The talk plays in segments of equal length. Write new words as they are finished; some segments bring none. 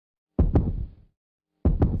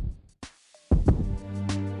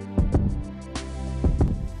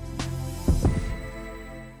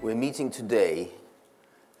meeting today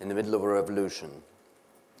in the middle of a revolution.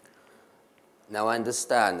 Now, I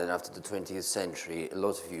understand that after the 20th century, a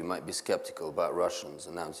lot of you might be skeptical about Russians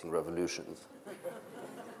announcing revolutions.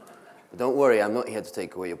 But don't worry, I'm not here to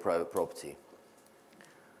take away your private property.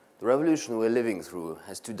 The revolution we're living through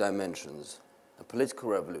has two dimensions, a political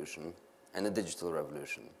revolution and a digital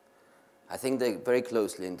revolution. I think they're very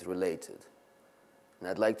closely interrelated, and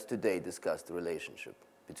I'd like to today discuss the relationship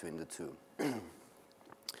between the two.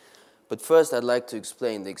 But first, I'd like to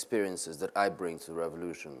explain the experiences that I bring to the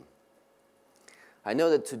revolution. I know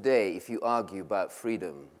that today, if you argue about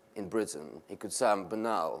freedom in Britain, it could sound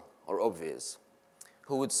banal or obvious.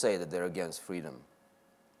 Who would say that they're against freedom?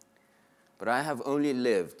 But I have only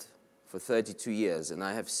lived for 32 years, and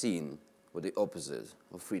I have seen what the opposite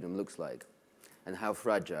of freedom looks like and how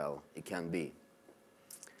fragile it can be.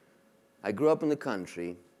 I grew up in a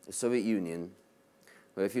country, the Soviet Union,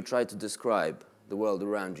 where if you try to describe the world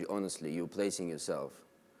around you honestly, you're placing yourself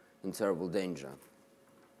in terrible danger.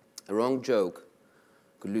 A wrong joke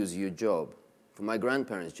could lose you your job. For my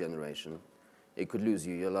grandparents' generation, it could lose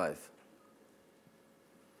you your life.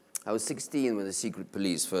 I was 16 when the secret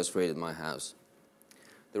police first raided my house.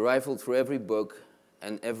 They rifled through every book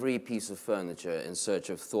and every piece of furniture in search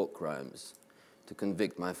of thought crimes to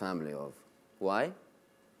convict my family of. Why?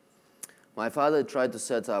 My father had tried to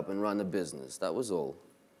set up and run a business, that was all.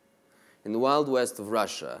 In the wild west of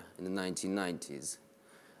Russia in the 1990s,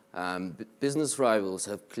 business rivals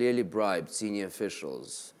have clearly bribed senior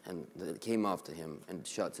officials and they came after him and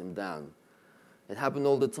shut him down. It happened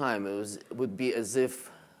all the time. It would be as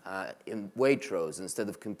if in Waitrose, instead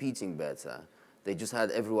of competing better, they just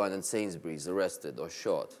had everyone in Sainsbury's arrested or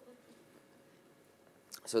shot.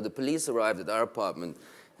 So the police arrived at our apartment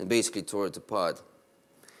and basically tore it apart.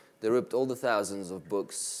 They ripped all the thousands of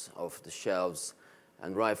books off the shelves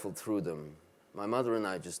and rifled through them. My mother and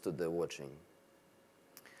I just stood there watching.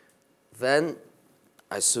 Then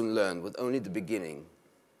I soon learned, with only the beginning.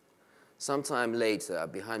 Sometime later,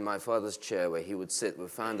 behind my father's chair where he would sit, we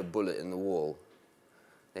found a bullet in the wall.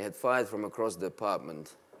 They had fired from across the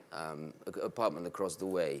apartment across the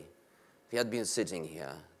way. If he had been sitting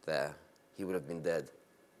there, he would have been dead.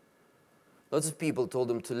 Lots of people told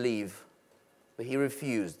him to leave, but he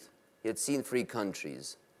refused. He had seen free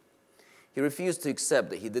countries. He refused to accept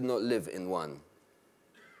that he did not live in one.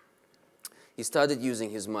 He started using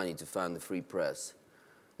his money to found the free press,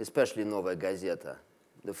 especially Novaya Gazeta,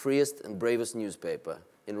 the freest and bravest newspaper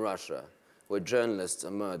in Russia, where journalists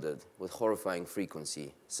are murdered with horrifying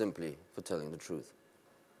frequency simply for telling the truth.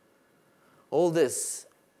 All this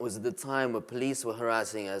was at the time where police were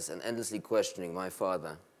harassing us and endlessly questioning my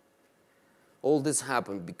father. All this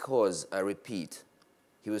happened because, I repeat,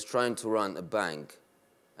 he was trying to run a bank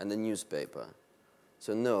and a newspaper.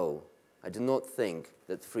 So no, I do not think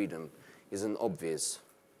that freedom is an obvious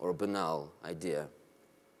or a banal idea.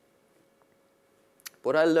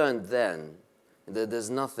 What I learned then is that there's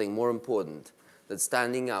nothing more important than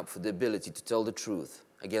standing up for the ability to tell the truth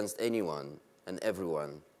against anyone and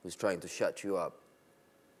everyone who's trying to shut you up.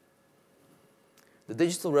 The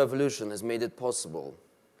digital revolution has made it possible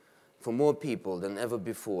for more people than ever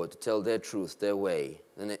before to tell their truth their way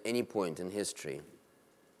than at any point in history.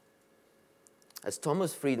 As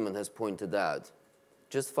Thomas Friedman has pointed out,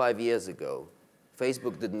 just 5 years ago,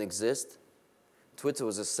 Facebook didn't exist, Twitter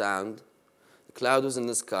was a sound, the cloud was in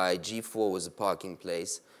the sky, G4 was a parking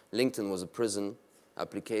place, LinkedIn was a prison,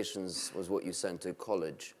 applications was what you sent to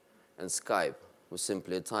college, and Skype was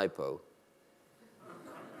simply a typo.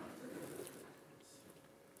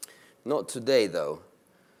 Not today, though.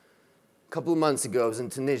 A couple of months ago, I was in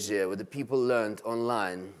Tunisia, where the people learned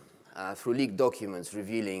online through leaked documents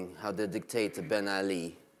revealing how their dictator Ben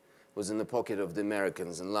Ali was in the pocket of the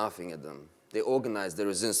Americans and laughing at them. They organized their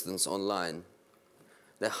resistance online.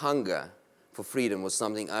 Their hunger for freedom was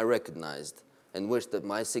something I recognized and wished that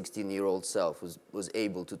my 16-year-old self was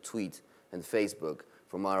able to tweet and Facebook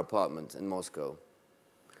from our apartment in Moscow.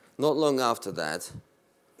 Not long after that,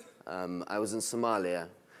 I was in Somalia,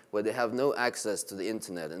 where they have no access to the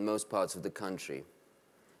internet in most parts of the country.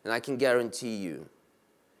 And I can guarantee you,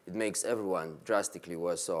 it makes everyone drastically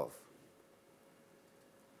worse off.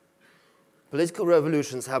 Political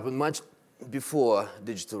revolutions happen much before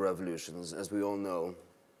digital revolutions, as we all know.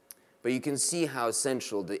 But you can see how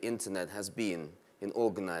essential the internet has been in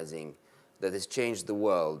organizing that has changed the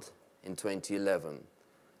world in 2011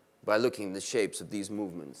 by looking at the shapes of these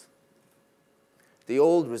movements. The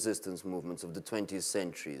old resistance movements of the 20th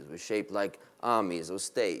century were shaped like armies or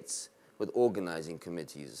states with organizing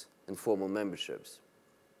committees and formal memberships.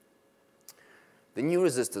 The new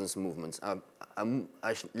resistance movements are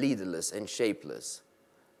leaderless and shapeless.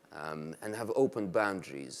 and have opened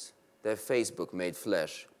boundaries. They're Facebook made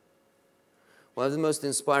flesh. One of the most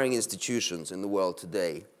inspiring institutions in the world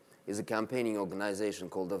today is a campaigning organization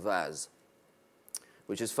called Avaz,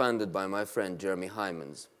 which is founded by my friend Jeremy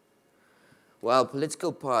Hymans. While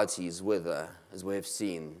political parties wither, as we have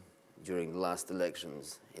seen during the last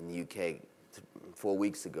elections in the UK 4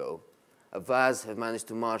 weeks ago, Avaz have managed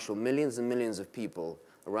to marshal millions and millions of people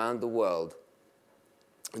around the world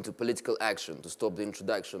into political action to stop the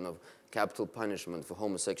introduction of capital punishment for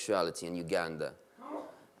homosexuality in Uganda,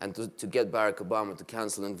 and to get Barack Obama to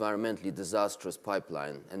cancel environmentally disastrous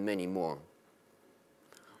pipeline, and many more.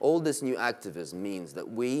 All this new activism means that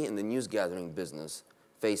we in the news-gathering business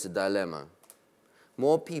face a dilemma.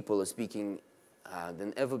 More people are speaking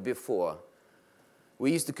than ever before.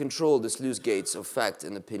 We used to control the sluice gates of fact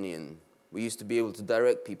and opinion. We used to be able to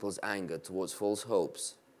direct people's anger towards false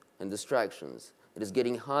hopes and distractions. It is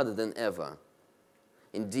getting harder than ever.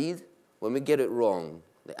 Indeed, when we get it wrong,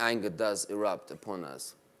 the anger does erupt upon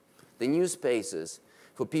us. The new spaces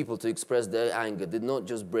for people to express their anger did not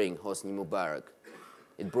just bring Hosni Mubarak,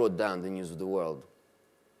 it brought down the news of the world.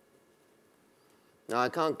 Now, I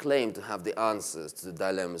can't claim to have the answers to the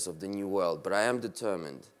dilemmas of the new world, but I am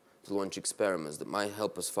determined to launch experiments that might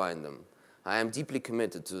help us find them. I am deeply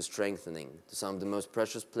committed to strengthening to some of the most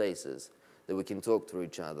precious places that we can talk to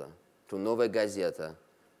each other, to Novaya Gazeta,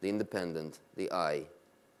 The Independent, The Eye,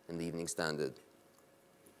 and The Evening Standard.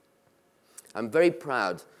 I'm very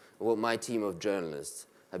proud of what my team of journalists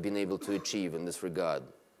have been able to achieve in this regard.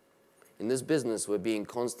 In this business, we're being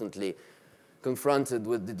constantly confronted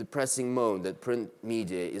with the depressing moan that print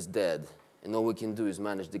media is dead, and all we can do is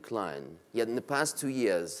manage decline. Yet in the past 2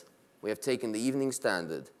 years, we have taken the Evening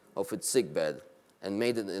Standard off its sickbed and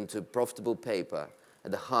made it into a profitable paper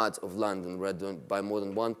at the heart of London, read by more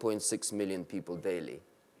than 1.6 million people daily.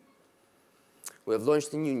 We have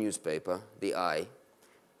launched a new newspaper, The Eye,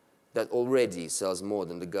 that already sells more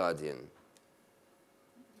than The Guardian.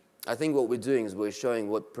 I think what we're doing is we're showing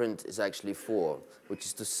what print is actually for, which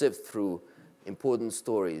is to sift through important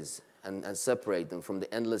stories and separate them from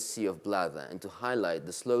the endless sea of blather, and to highlight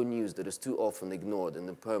the slow news that is too often ignored in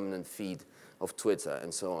the permanent feed of Twitter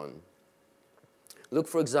and so on. Look,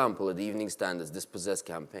 for example, at the Evening Standard's Dispossess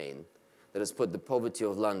campaign that has put the poverty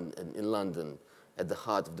of London, in London at the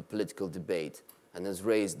heart of the political debate and has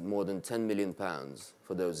raised more than £10 million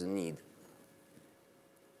for those in need.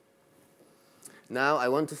 Now, I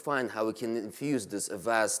want to find how we can infuse this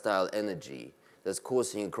Avaz-style energy that's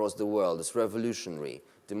coursing across the world, this revolutionary,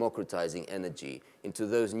 democratizing energy, into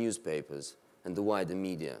those newspapers and the wider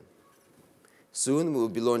media. Soon, we'll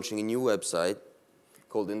be launching a new website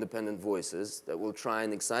called Independent Voices that will try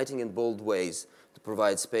in exciting and bold ways to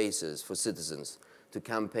provide spaces for citizens to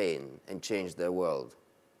campaign and change their world.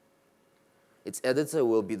 Its editor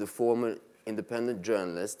will be the former independent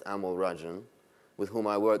journalist, Amol Rajan, with whom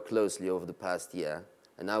I worked closely over the past year,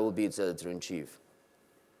 and I will be its editor-in-chief.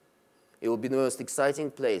 It will be the most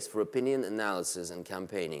exciting place for opinion analysis and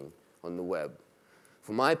campaigning on the web.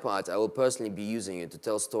 For my part, I will personally be using it to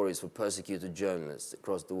tell stories for persecuted journalists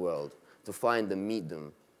across the world, to find them, meet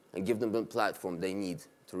them, and give them the platform they need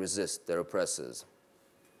to resist their oppressors.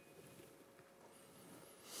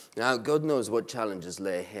 Now, God knows what challenges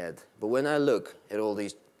lay ahead, but when I look at all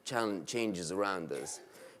these changes around us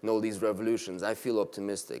and all these revolutions, I feel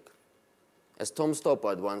optimistic. As Tom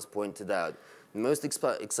Stoppard once pointed out, the most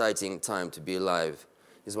exciting time to be alive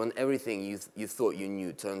is when everything you thought you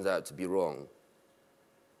knew turns out to be wrong.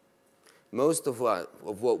 Most of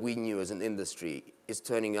what we knew as an industry is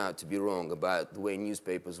turning out to be wrong about the way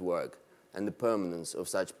newspapers work and the permanence of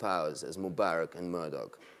such powers as Mubarak and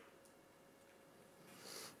Murdoch.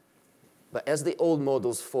 But as the old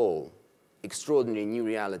models fall, extraordinary new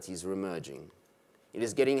realities are emerging. It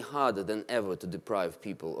is getting harder than ever to deprive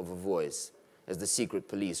people of a voice, as the secret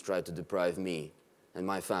police tried to deprive me and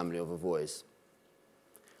my family of a voice.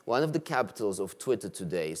 One of the capitals of Twitter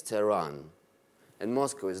today is Tehran, and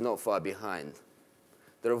Moscow is not far behind.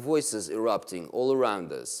 There are voices erupting all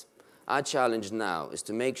around us. Our challenge now is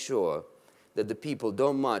to make sure that the people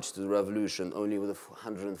don't march to the revolution only with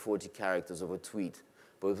 140 characters of a tweet,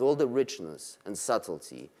 but with all the richness and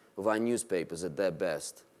subtlety of our newspapers at their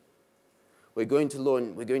best. We're going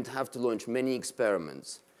to have to launch many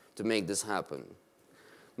experiments to make this happen.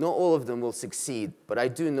 Not all of them will succeed, but I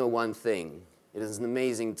do know one thing. It is an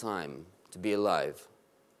amazing time to be alive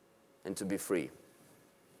and to be free.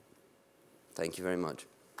 Thank you very much.